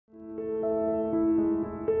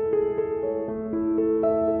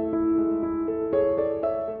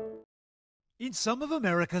between some of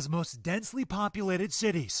America's most densely populated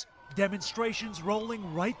cities. Demonstrations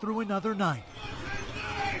rolling right through another night.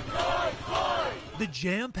 The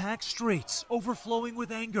jam-packed streets overflowing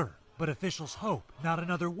with anger, but officials hope not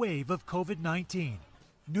another wave of COVID-19.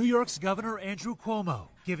 New York's Governor Andrew Cuomo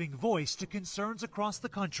giving voice to concerns across the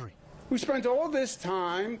country. We spent all this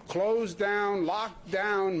time closed down, locked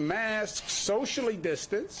down, masked, socially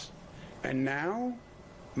distanced, and now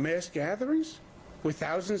mass gatherings with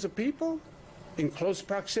thousands of people in close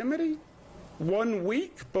proximity 1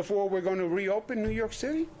 week before we're going to reopen New York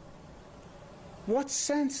City? What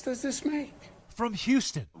sense does this make? From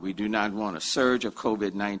Houston. We do not want a surge of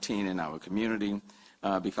COVID-19 in our community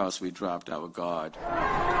because we dropped our guard.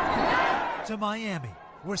 To Miami,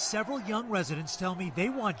 where several young residents tell me they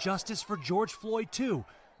want justice for George Floyd too,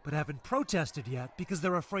 but haven't protested yet because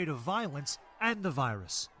they're afraid of violence and the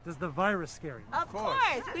virus. Does the virus scare you? Of course.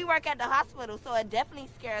 We work at the hospital, so it definitely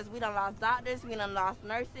scares us. We done lost doctors, we done lost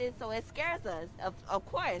nurses, so it scares us, of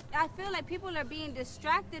course. I feel like people are being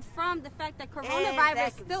distracted from the fact that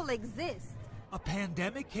coronavirus still exists. A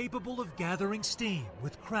pandemic capable of gathering steam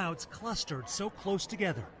with crowds clustered so close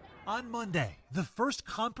together. On Monday, the first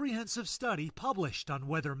comprehensive study published on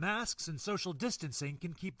whether masks and social distancing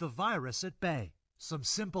can keep the virus at bay. Some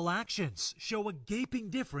simple actions show a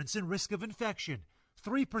gaping difference in risk of infection.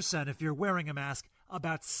 3% if you're wearing a mask,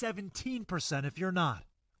 about 17% if you're not.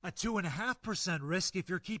 A 2.5% risk if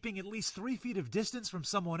you're keeping at least 3 feet of distance from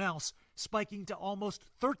someone else, spiking to almost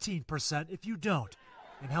 13% if you don't.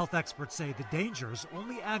 And health experts say the danger's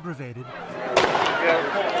only aggravated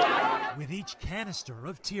with each canister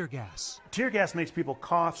of tear gas. Tear gas makes people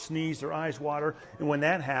cough, sneeze, their eyes water, and when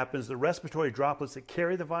that happens, the respiratory droplets that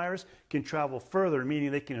carry the virus can travel further,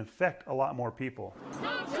 meaning they can infect a lot more people.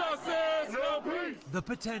 The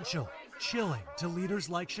potential chilling to leaders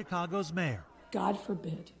like Chicago's mayor. God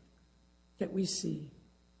forbid that we see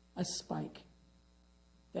a spike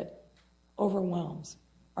that overwhelms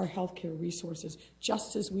our healthcare resources,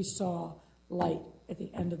 just as we saw light at the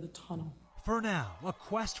end of the tunnel. For now, a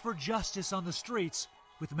quest for justice on the streets,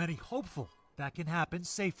 with many hopeful that can happen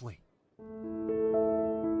safely.